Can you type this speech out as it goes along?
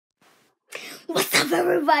up,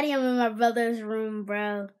 everybody? I'm in my brother's room,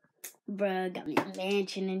 bro. Bro, got me a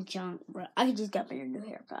mansion and junk, bro. I just got me a new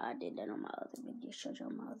haircut. I did that on my other video. Showed you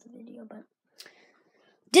on my other video, but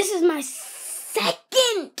this is my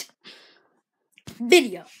second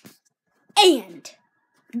video. And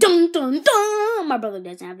dun dun dun, my brother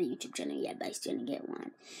doesn't have a YouTube channel yet, but he's gonna get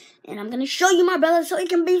one. And I'm gonna show you my brother so he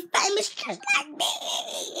can be famous just like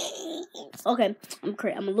me. Okay,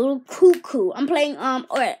 I'm a little cuckoo. I'm playing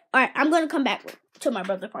alright, I'm gonna come back to my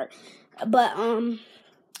brother part. But I'm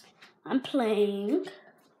playing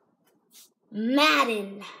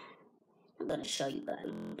Madden. I'm gonna show you guys.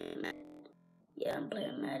 Yeah, I'm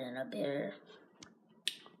playing Madden up here.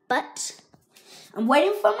 But I'm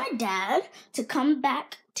waiting for my dad to come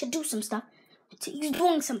back to do some stuff. He's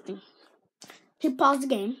doing something. He paused the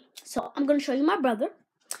game. So I'm going to show you my brother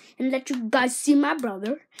and let you guys see my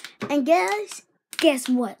brother. And guess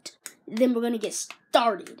what? Then we're going to get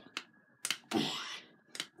started on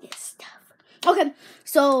this stuff. Okay,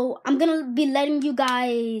 so I'm going to be letting you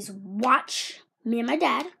guys watch me and my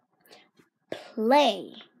dad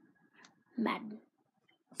play Madden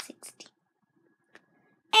 16.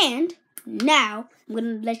 And now, I'm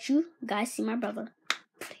going to let you guys see my brother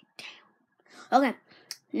put it down. Okay,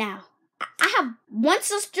 now, I have one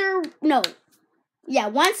sister,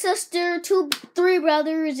 one sister, three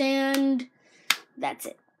brothers, and that's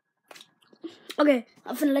it. Okay,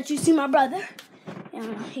 I'm finna let you see my brother.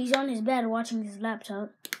 He's on his bed watching his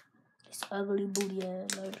laptop. This ugly booty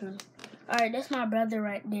ass laptop. Alright, that's my brother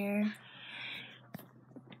right there.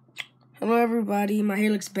 Hello, everybody. My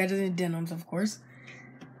hair looks better than Denim's, of course.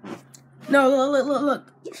 No,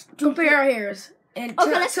 look. Compare our hairs. And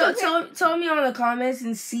okay, tell me on the comments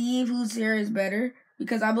and see whose hair is better.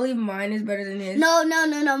 Because I believe mine is better than his. No.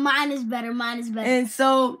 Mine is better. And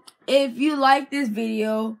so, if you like this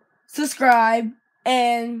video, subscribe.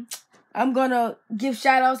 And I'm going to give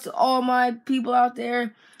shout outs to all my people out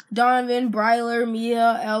there. Donovan, Bryler,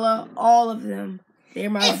 Mia, Ella, all of them.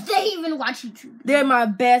 If they even watch YouTube. They're my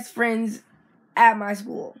best friends at my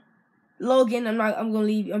school. Logan, I'm gonna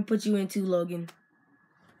leave. I'm put you in too, Logan.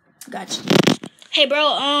 Gotcha. Hey,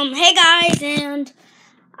 bro. Hey guys, and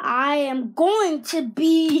I am going to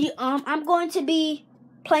be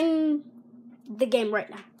playing the game right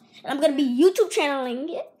now. And I'm gonna be YouTube channeling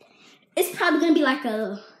it. It's probably gonna be like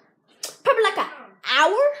an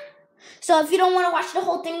hour. So if you don't want to watch the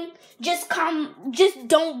whole thing, you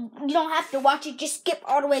don't have to watch it. Just skip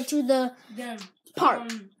all the way to the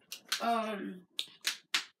part.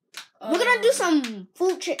 We're gonna do some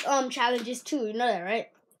food challenges too. You know that, right?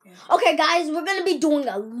 Yeah. Okay, guys, we're gonna be doing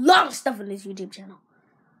a lot of stuff on this YouTube channel,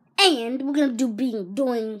 and we're gonna be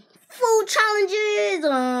doing food challenges,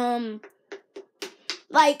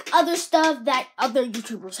 like other stuff that other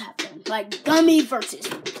YouTubers have done, like gummy versus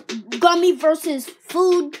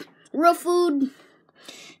food, real food,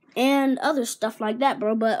 and other stuff like that,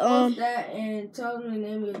 bro. But post that and tell them the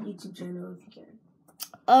name of your YouTube channel if you can.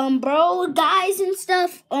 Bro, guys and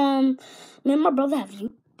stuff, me and my brother have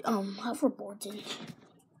hoverboards in it.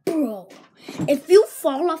 Bro, if you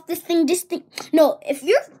fall off if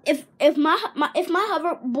my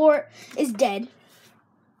hoverboard is dead,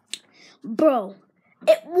 bro,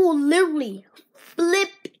 it will literally flip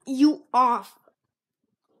you off.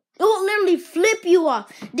 It will literally flip you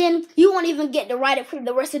off. Then you won't even get to ride it for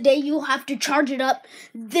the rest of the day. You'll have to charge it up.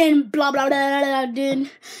 Then blah blah blah blah. Then.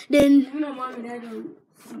 You know, Mom and Dad don't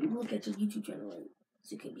look at your YouTube channel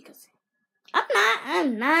because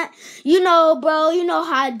I'm not. You know, bro. You know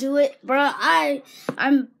how I do it, bro. I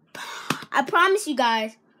promise you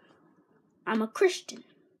guys, I'm a Christian.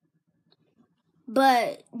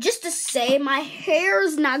 But just to say, my hair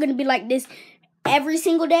is not gonna be like this every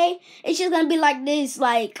single day. It's just gonna be like this,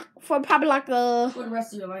 for probably for the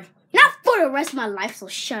rest of your life. Not for the rest of my life. So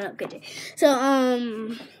shut up, good day. So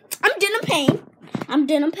I'm Denim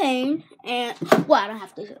Payne, and I don't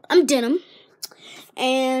have to. I'm Denim,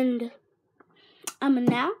 and I'm a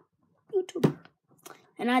now YouTuber,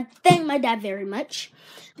 and I thank my dad very much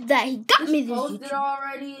that he got me this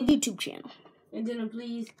YouTube channel. And Denim,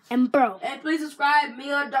 please. And bro. And please subscribe.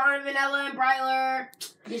 Mia, Donovan, Ella, and Bryler.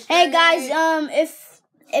 Hey guys,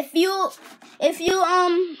 if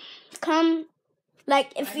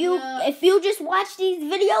you just watch these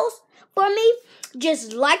videos for me,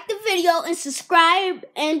 just like the video and subscribe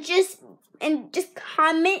and just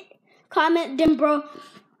comment then, bro.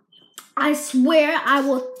 I swear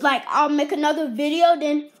I'll make another video,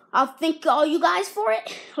 then I'll thank all you guys for it.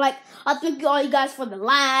 I'll thank all you guys for the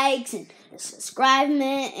likes and the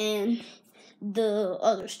subscribement and the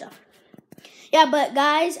other stuff. Yeah, but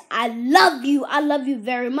guys, I love you. I love you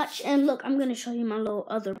very much. And look, I'm gonna show you my little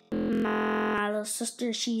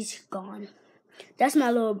sister. She's gone. That's my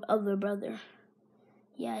little other brother.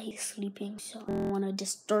 Yeah, he's sleeping, so I don't want to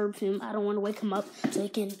disturb him. I don't want to wake him up so he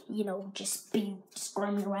can, just be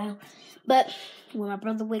squirming around. But when my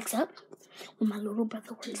brother wakes up, when my little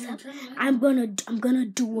brother wakes up, I'm gonna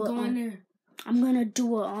do a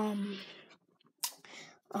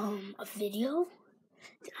video.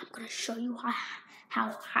 I'm gonna show you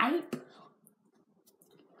how hype.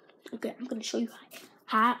 Okay, I'm gonna show you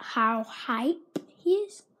how hype he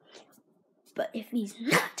is. But if he's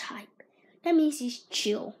not hype, that means he's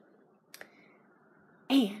chill.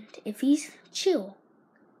 And if he's chill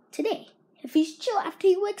today, if he's chill after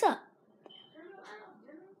he wakes up,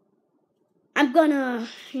 I'm gonna,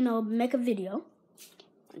 make a video.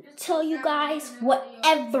 Tell you guys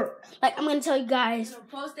whatever. Like, I'm gonna tell you guys. So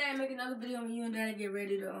post that and make another video when you and Daddy get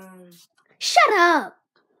ready to, Shut up.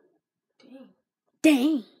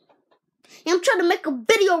 Dang. I'm trying to make a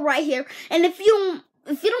video right here. And if you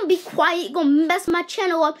don't be quiet, you're gonna mess my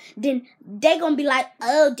channel up, then they gonna be like,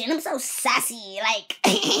 oh, then I'm so sassy. Like,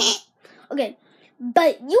 okay.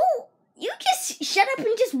 But you just shut up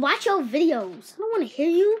and just watch your videos. I don't want to hear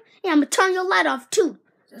you. Yeah, I'm gonna turn your light off too.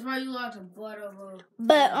 That's why you like to butt over.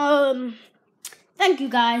 But thank you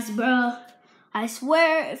guys, bro. I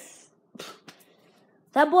swear, if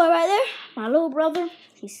that boy right there, my little brother,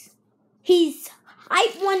 he's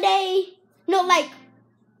hype one day. No, like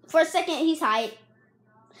for a second he's hype.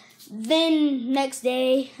 Then next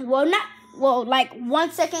day, like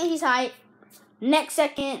 1 second he's hype. Next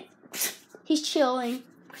second he's chilling.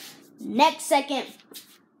 Next second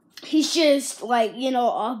he's just like,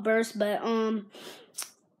 off burst. But I'm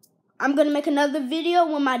gonna make another video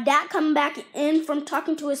when my dad come back in from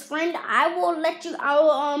talking to his friend. I will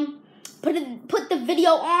put the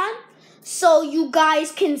video on so you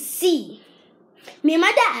guys can see me and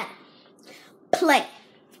my dad play,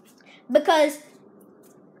 because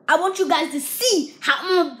I want you guys to see how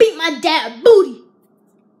I'm gonna beat my dad booty.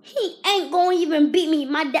 He ain't gonna even beat me.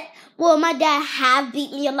 My dad have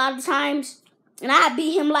beat me a lot of times, and I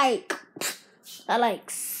beat him like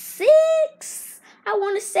 6, I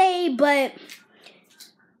want to say. But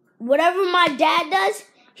whatever my dad does,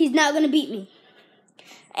 he's not gonna beat me.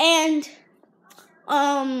 And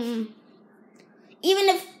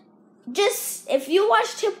even if you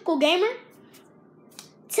watch Typical Gamer,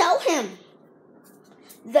 tell him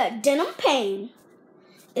that Denim Payne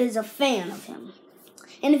is a fan of him.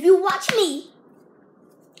 And if you watch my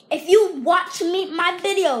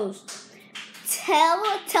videos,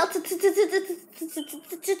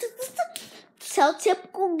 tell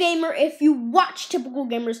Typical Gamer, if you watch Typical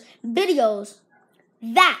Gamer's videos,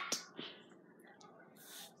 that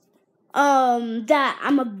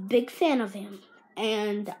I'm a big fan of him.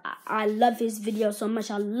 And I love his videos so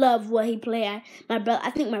much. I love what he play at.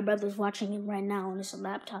 I think my brother's watching him right now on his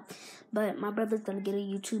laptop. But my brother's gonna get a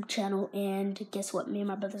YouTube channel, and guess what? Me and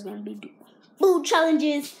my brother's gonna be doing food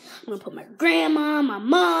challenges. I'm gonna put my grandma, my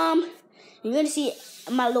mom. You're gonna see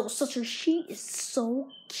my little sister. She is so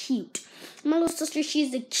cute. My little sister,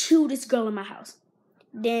 she's the cutest girl in my house.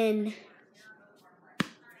 Then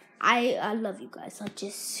I love you guys.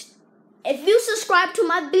 If you subscribe to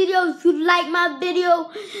my video, if you like my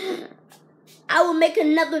video, I will make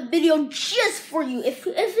another video just for you. If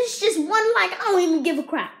it's just 1 like, I don't even give a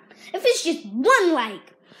crap. If it's just 1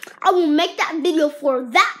 like, I will make that video for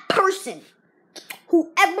that person.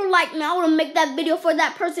 Whoever liked me, I will make that video for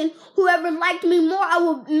that person. Whoever liked me more, I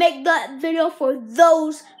will make that video for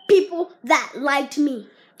those people that liked me.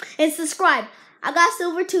 And subscribe. I got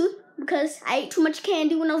silver tooth because I ate too much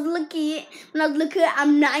candy when I was a little kid.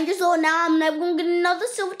 I'm 9 years old now. I'm never going to get another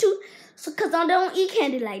silver tooth because I don't eat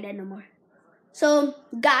candy like that no more. So,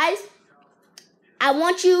 guys, I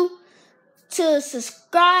want you to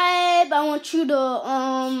subscribe. I want you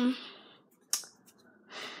to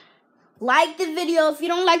like the video. If you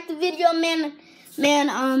don't like the video, man,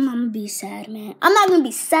 I'm gonna be sad, man. I'm not gonna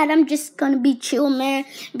be sad. I'm just gonna be chill, man,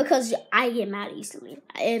 because I get mad easily.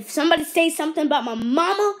 If somebody says something about my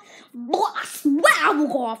mama, boy, I swear I will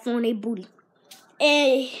go off on their booty.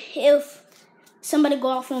 And if somebody go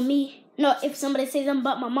off on me, if somebody says something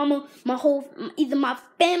about my mama, either my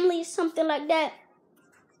family, something like that,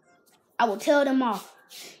 I will tell them off,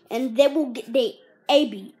 and they will get their A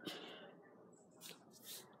beat.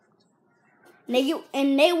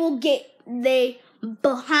 And they will get their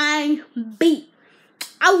behind beat.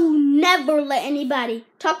 I will never let anybody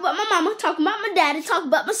talk about my mama, talk about my daddy, talk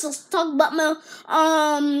about my sister, talk about my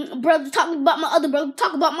brother, talk about my other brother,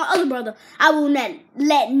 talk about my other brother. I will not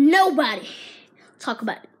let nobody talk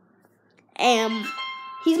about it. And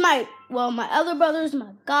he's my other brother is my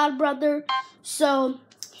god brother. So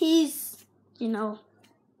he's, you know,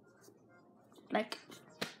 like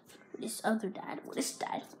this other dad, with his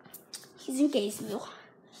dad. He's in Gainesville.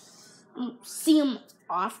 I don't see him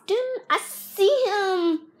often. I see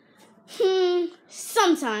him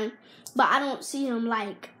sometime, but I don't see him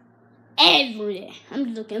like every day.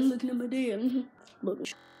 I'm looking at my dad. Look.